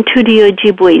and to the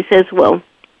Ojibways as well.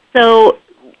 So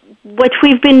what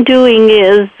we've been doing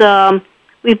is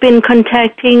we've been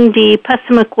contacting the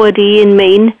Passamaquoddy in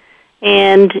Maine,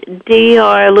 and they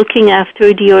are looking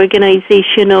after the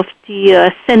organization of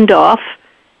the send-off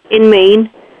in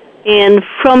Maine. And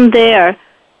from there,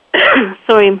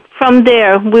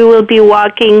 we will be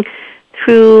walking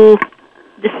through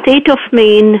the state of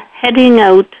Maine, heading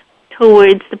out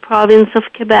towards the province of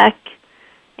Quebec,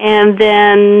 and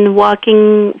then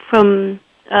walking from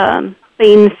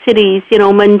main cities,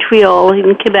 Montreal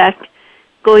in Quebec,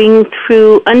 going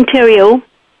through Ontario,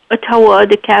 Ottawa,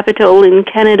 the capital in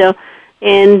Canada,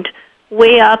 and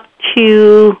way up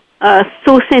to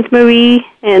Sault Ste. Marie,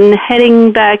 and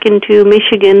heading back into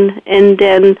Michigan, and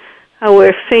then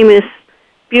our famous,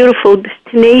 beautiful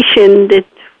destination that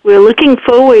we're looking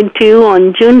forward to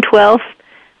on June 12th,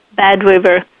 Bad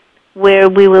River, where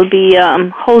we will be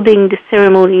holding the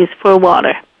ceremonies for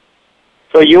water.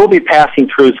 So you will be passing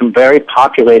through some very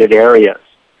populated areas.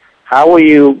 How will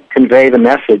you convey the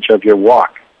message of your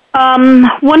walk?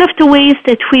 One of the ways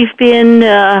that we've been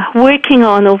working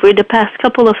on over the past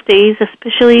couple of days,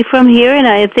 especially from here, and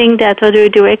I think that other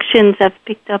directions have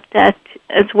picked up that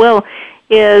as well,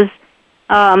 is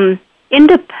in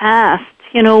the past,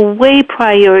 way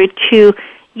prior to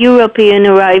European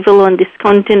arrival on this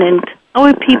continent,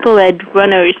 our people had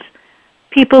runners,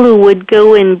 people who would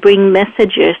go and bring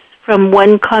messages from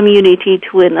one community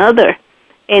to another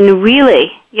and relay,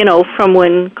 from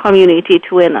one community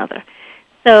to another.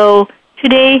 So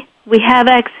today we have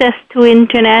access to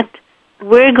Internet.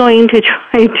 We're going to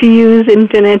try to use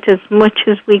Internet as much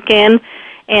as we can.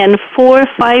 And 4 or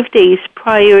 5 days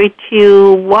prior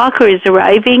to walkers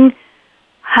arriving,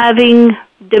 having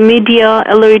the media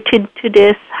alerted to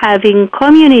this, having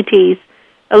communities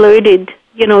alerted,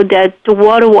 that the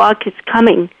water walk is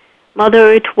coming. Mother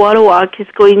Earth Water Walk is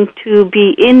going to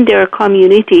be in their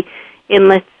community in,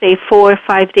 let's say, 4 or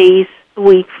 5 days a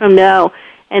week from now.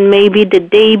 and maybe the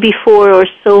day before or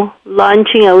so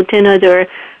launching out another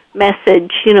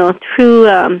message,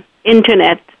 through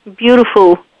internet,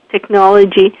 beautiful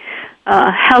technology,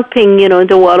 helping,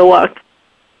 the water walk.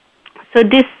 So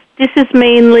this is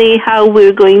mainly how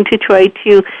we're going to try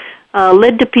to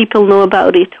let the people know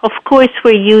about it. Of course,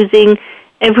 we're using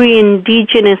every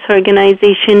indigenous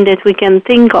organization that we can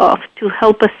think of to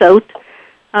help us out.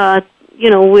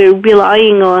 We're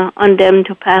relying on them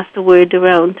to pass the word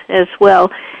around as well.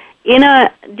 In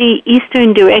the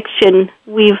Eastern direction,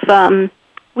 we've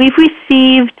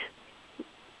received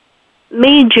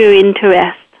major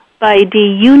interest by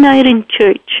the United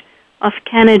Church of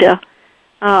Canada.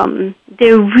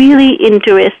 They're really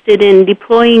interested in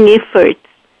deploying efforts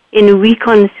in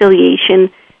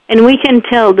reconciliation, and we can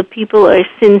tell the people are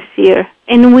sincere.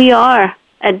 And we are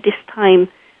at this time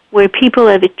where people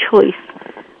have a choice.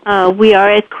 We are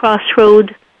at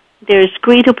crossroad. There's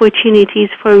great opportunities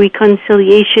for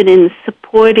reconciliation in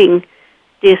supporting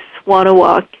this water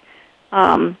walk.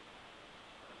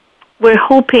 We're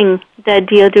hoping that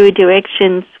the other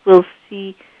directions will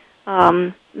see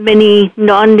many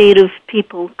non-native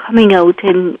people coming out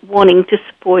and wanting to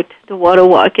support the water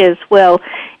walk as well.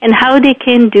 And how they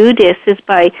can do this is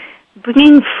by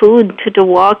bringing food to the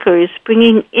walkers,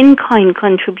 bringing in-kind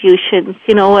contributions,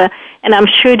 and I'm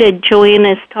sure that Joanne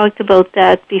has talked about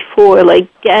that before, like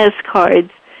gas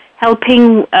cards,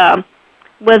 helping,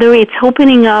 whether it's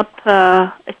opening up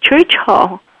a church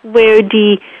hall where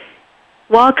the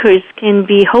walkers can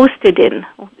be hosted in,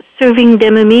 serving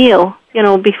them a meal,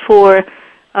 before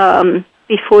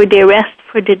they rest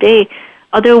for the day.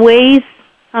 Other ways,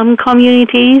 some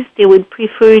communities, they would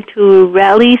prefer to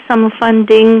rally some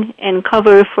funding and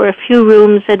cover for a few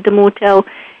rooms at the motel,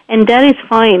 and that is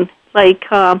fine. Like,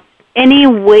 any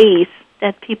ways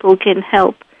that people can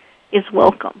help is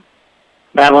welcome.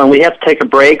 Madeline, we have to take a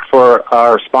break for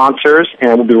our sponsors,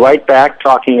 and we'll be right back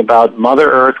talking about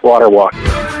Mother Earth Water Walk.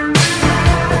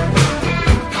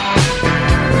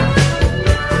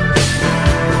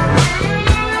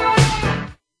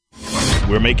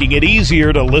 We're making it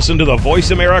easier to listen to the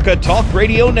Voice America Talk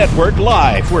Radio Network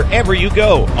live wherever you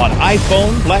go on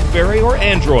iPhone, BlackBerry, or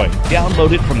Android.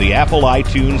 Download it from the Apple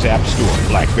iTunes App Store,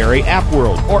 BlackBerry App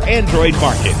World, or Android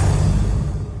Market.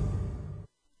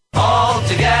 All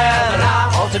together now.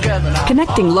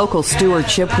 Connecting local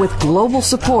stewardship with global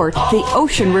support, the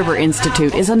Ocean River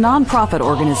Institute is a nonprofit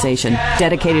organization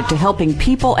dedicated to helping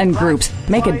people and groups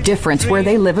make a difference where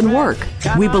they live and work.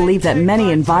 We believe that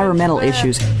many environmental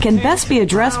issues can best be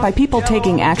addressed by people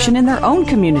taking action in their own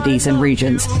communities and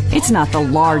regions. It's not the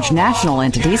large national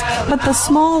entities, but the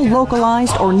small,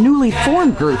 localized, or newly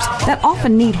formed groups that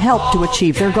often need help to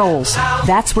achieve their goals.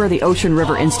 That's where the Ocean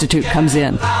River Institute comes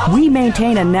in. We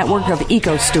maintain a network of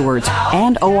eco-stewards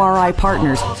and ORI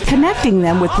partners, connecting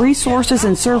them with resources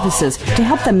and services to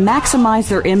help them maximize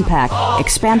their impact,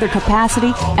 expand their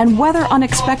capacity, and weather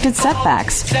unexpected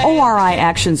setbacks. ORI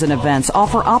actions and events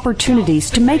offer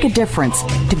opportunities to make a difference,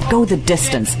 to go the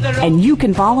distance, and you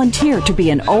can volunteer to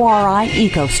be an ORI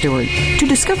eco-steward. To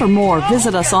discover more,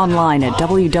 visit us online at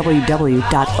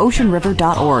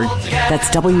www.oceanriver.org. That's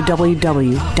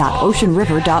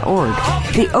www.oceanriver.org.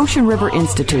 The Ocean River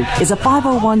Institute is a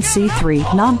 501c3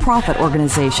 nonprofit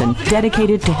organization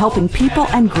dedicated to helping people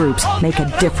and groups make a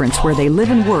difference where they live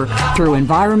and work through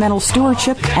environmental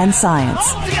stewardship and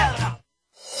science.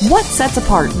 What sets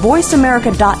apart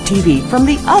VoiceAmerica.tv from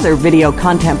the other video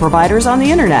content providers on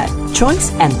the Internet?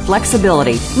 Choice and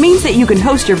flexibility means that you can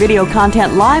host your video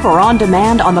content live or on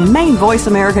demand on the main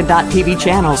VoiceAmerica.tv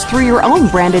channels through your own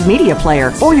branded media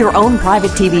player or your own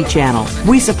private TV channel.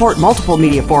 We support multiple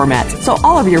media formats, so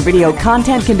all of your video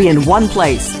content can be in one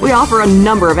place. We offer a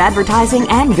number of advertising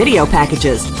and video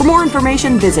packages. For more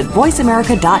information, visit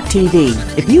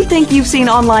VoiceAmerica.tv. If you think you've seen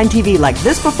online TV like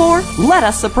this before, let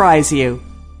us surprise you.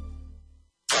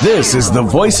 This is the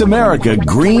Voice America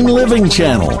Green Living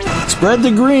Channel. Spread the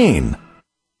green.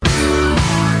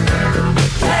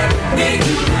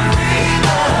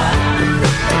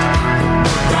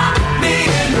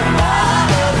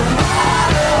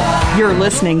 You're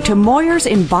listening to Moyer's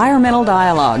Environmental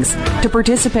Dialogues. To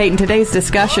participate in today's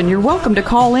discussion, you're welcome to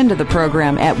call into the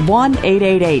program at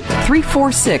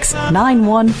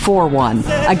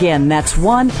 1-888-346-9141. Again, that's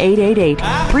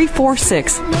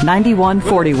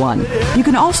 1-888-346-9141. You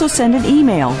can also send an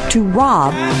email to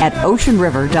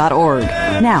rob@oceanriver.org.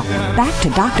 Now, back to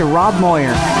Dr. Rob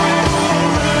Moyer.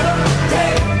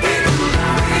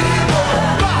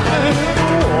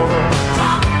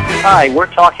 Hi,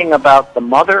 we're talking about the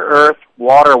Mother Earth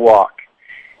Water Walk.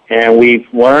 And we've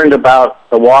learned about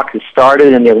the walk that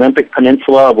started in the Olympic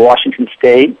Peninsula of Washington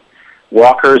State,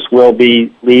 Walkers will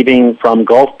be leaving from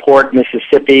Gulfport,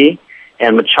 Mississippi,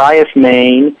 and Machias,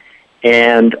 Maine,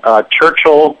 and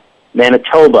Churchill,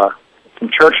 Manitoba. From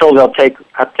Churchill, they'll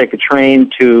have to take a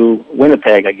train to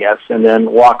Winnipeg, I guess, and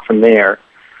then walk from there.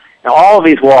 Now, all of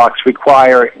these walks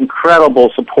require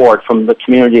incredible support from the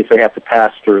communities they have to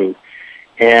pass through.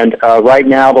 And right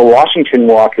now, the Washington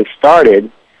Walk has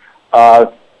started,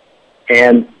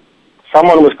 and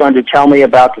someone was going to tell me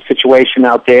about the situation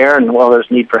out there, and, well, there's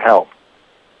need for help.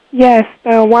 Yes,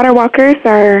 the water walkers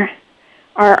are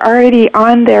already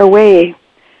on their way.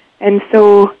 And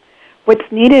so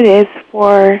what's needed is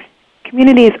for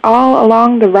communities all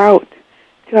along the route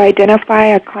to identify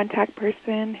a contact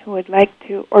person who would like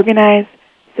to organize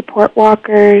support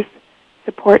walkers,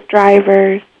 support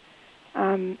drivers,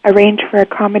 arrange for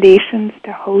accommodations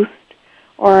to host,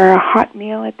 or a hot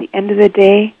meal at the end of the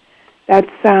day.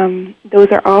 Those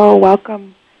are all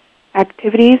welcome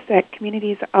activities that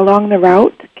communities along the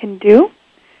route can do.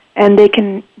 And they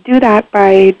can do that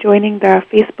by joining the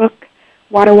Facebook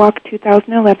Water Walk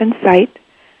 2011 site,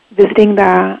 visiting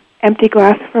the Empty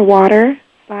Glass for Water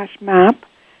 /map,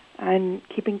 and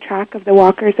keeping track of the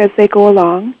walkers as they go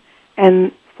along,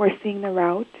 and foreseeing the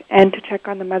route, and to check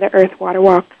on the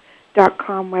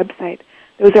MotherEarthWaterWalk.com website.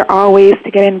 Those are all ways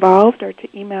to get involved, or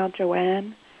to email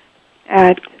Joanne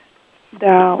at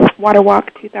the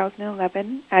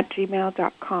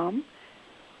waterwalk2011@gmail.com.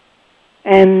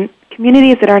 And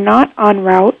communities that are not en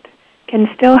route can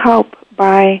still help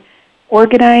by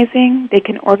organizing. They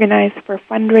can organize for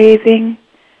fundraising.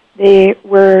 They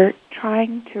were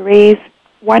trying to raise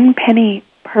 1 penny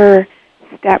per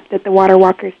step that the water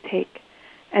walkers take,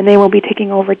 and they will be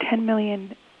taking over 10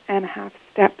 million and a half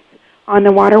steps on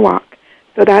the water walk.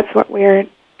 So that's what we're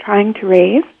trying to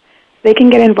raise. They can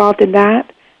get involved in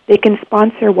that. They can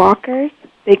sponsor walkers.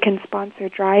 They can sponsor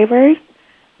drivers.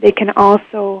 They can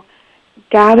also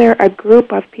gather a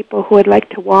group of people who would like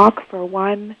to walk for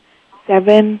 1,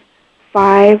 7,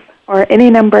 5, or any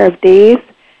number of days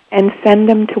and send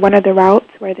them to one of the routes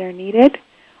where they're needed.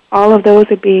 All of those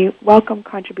would be welcome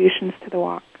contributions to the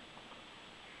walk.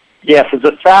 Yes, it's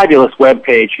a fabulous web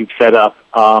page you've set up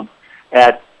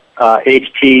at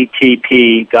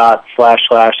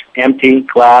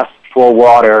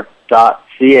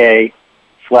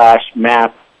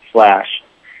http://emptyglassforwater.ca/map/.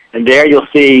 And there you'll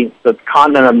see the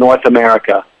continent of North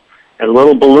America and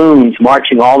little balloons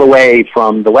marching all the way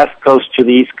from the west coast to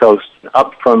the east coast,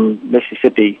 up from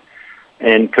Mississippi,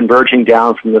 and converging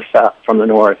down from the south, from the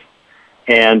north.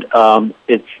 And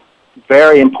it's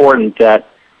very important that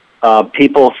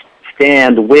people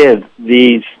stand with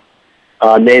these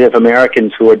Native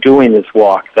Americans who are doing this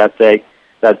walk, that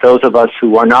those of us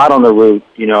who are not on the route,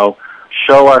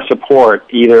 show our support,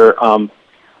 either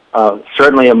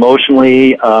certainly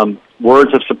emotionally.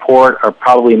 Words of support are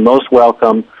probably most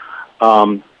welcome.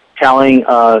 Telling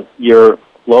your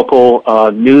local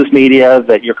news media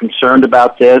that you're concerned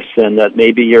about this, and that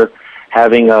maybe you're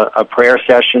having a prayer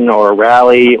session or a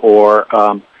rally or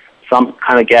some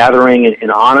kind of gathering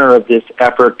in honor of this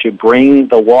effort to bring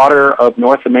the water of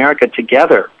North America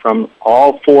together from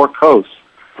all 4 coasts.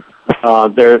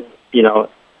 There's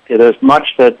much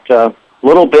that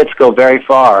little bits go very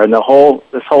far, and this whole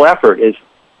effort is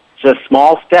just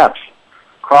small steps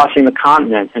crossing the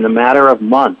continent in a matter of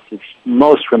months. It's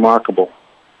most remarkable.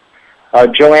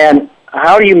 Joanne,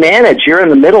 how do you manage? You're in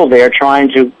the middle there trying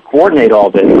to coordinate all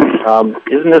this.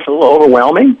 Isn't this a little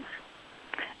overwhelming?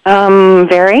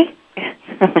 Very.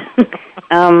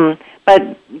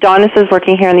 But Donis is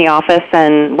working here in the office,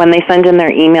 and when they send in their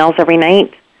emails every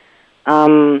night,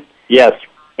 yes,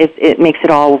 it makes it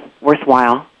all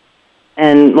worthwhile.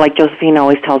 And like Josephine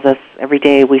always tells us, every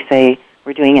day we say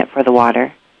we're doing it for the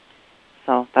water.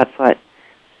 So that's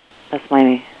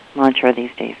my mantra these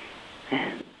days.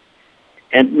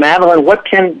 And Madeline, what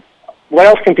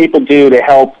else can people do to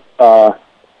help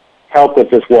with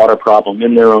this water problem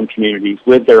in their own communities,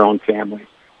 with their own families?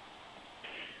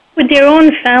 With their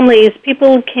own families,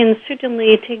 people can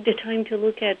certainly take the time to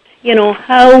look at,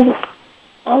 how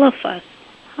all of us,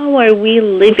 how are we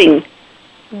living?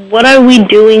 What are we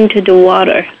doing to the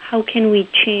water? How can we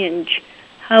change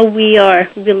how we are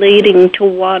relating to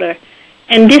water?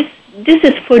 And this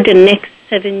is for the next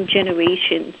 7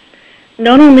 generations.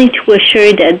 Not only to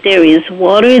assure that there is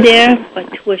water there, but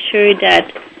to assure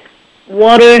that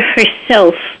water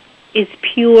herself is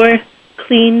pure,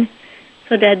 clean,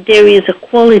 so that there is a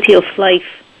quality of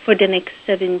life for the next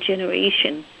 7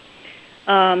 generations.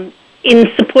 In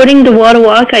supporting the Water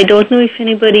Walk, I don't know if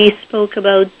anybody spoke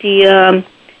about the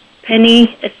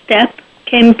Penny a Step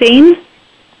campaign.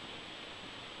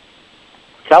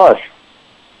 Tell us.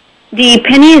 The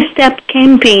Penny a Step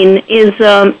campaign is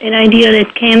an idea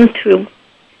that came through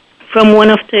from one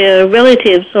of the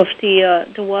relatives of the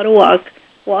water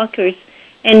walkers,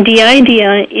 and the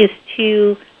idea is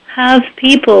to have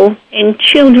people and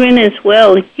children as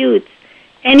well, youths,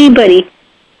 anybody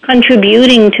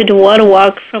contributing to the water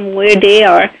walk from where they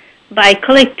are by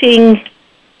collecting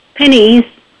pennies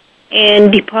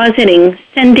and depositing,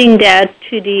 sending that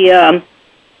to the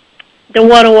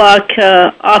water walk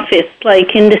office,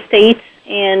 like in the States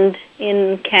and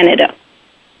in Canada.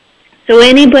 So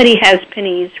anybody has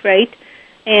pennies, right?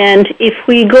 And if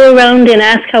we go around and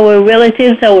ask our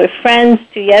relatives, our friends,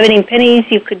 do you have any pennies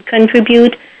you could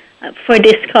contribute for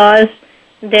this cause,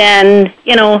 then,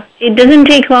 it doesn't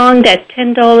take long that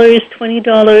 $10,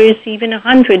 $20, even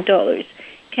 $100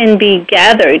 can be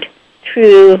gathered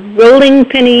through rolling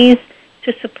pennies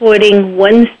to supporting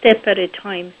one step at a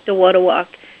time, the water walk.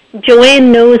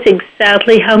 Joanne knows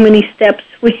exactly how many steps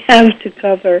we have to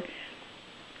cover.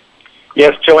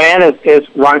 Yes, Joanne is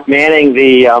manning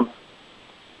the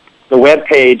web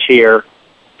page here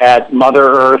at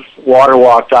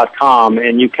MotherEarthWaterWalk.com,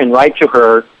 and you can write to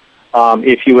her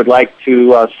if you would like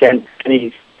to send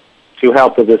pennies to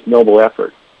help with this noble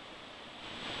effort.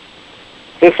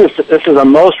 This is a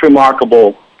most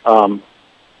remarkable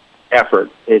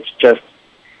effort. It's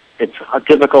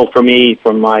difficult for me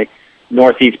from my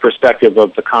northeast perspective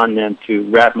of the continent to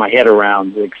wrap my head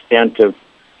around the extent of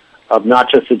not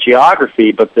just the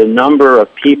geography, but the number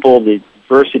of people, the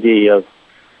diversity of,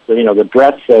 the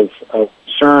breadth of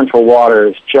concern for water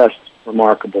is just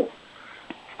remarkable.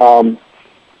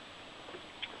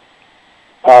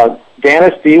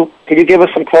 Dennis, could you give us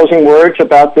some closing words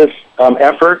about this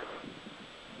effort?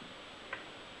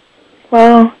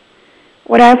 Well,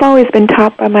 what I've always been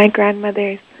taught by my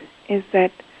grandmothers is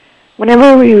that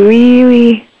whenever we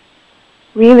really,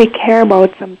 really care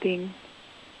about something,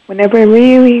 whenever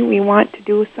really we want to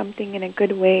do something in a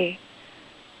good way,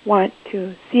 want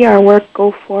to see our work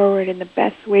go forward in the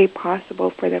best way possible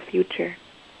for the future,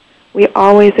 we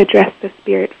always address the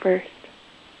spirit first.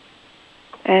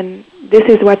 And this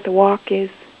is what the walk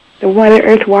is. The Mother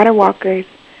Earth Water Walkers,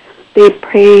 they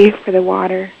pray for the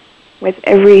water with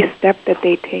every step that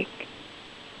they take.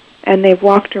 And they've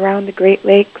walked around the Great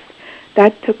Lakes.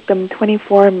 That took them over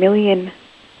 24 million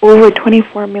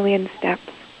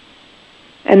steps.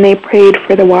 And they prayed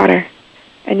for the water.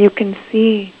 And you can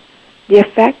see the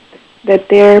effect that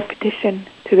their petition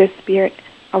to the Spirit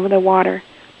of the water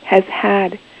has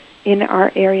had in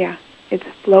our area. It's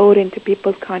flowed into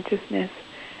people's consciousness,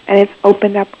 and it's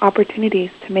opened up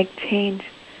opportunities to make change,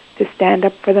 to stand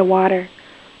up for the water,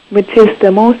 which is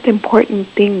the most important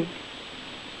thing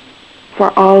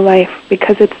for all life,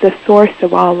 because it's the source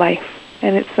of all life,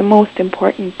 and it's the most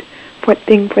important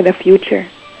thing for the future.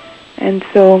 And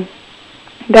so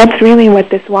that's really what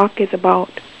this walk is about.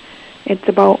 It's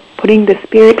about putting the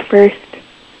spirit first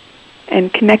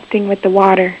and connecting with the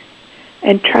water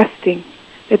and trusting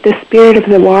that the spirit of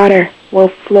the water will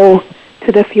flow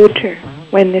to the future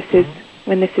when this is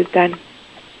done.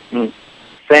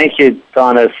 Thank you,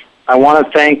 Donis. I want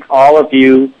to thank all of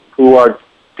you who are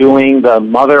doing the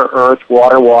Mother Earth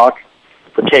Water Walk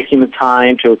for taking the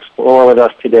time to explore with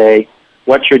us today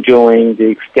what you're doing, the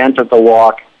extent of the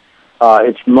walk.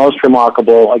 It's most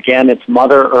remarkable. Again, it's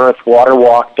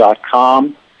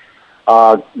MotherEarthWaterWalk.com.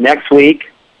 Next week,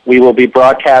 we will be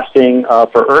broadcasting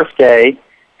for Earth Day,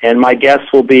 and my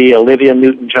guests will be Olivia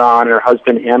Newton-John and her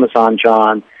husband, Amazon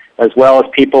John, as well as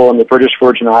people in the British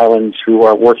Virgin Islands who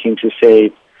are working to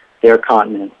save their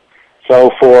continent. So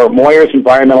for Moyer's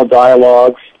Environmental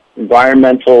Dialogues,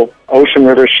 Environmental Ocean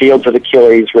River Shields of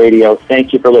Achilles Radio,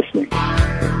 thank you for listening.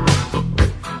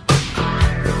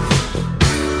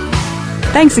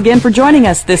 Thanks again for joining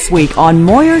us this week on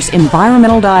Moyer's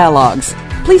Environmental Dialogues.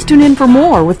 Please tune in for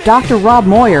more with Dr. Rob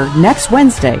Moyer next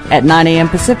Wednesday at 9 a.m.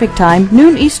 Pacific Time,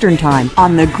 noon Eastern Time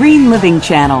on the Green Living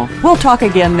Channel. We'll talk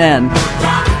again then.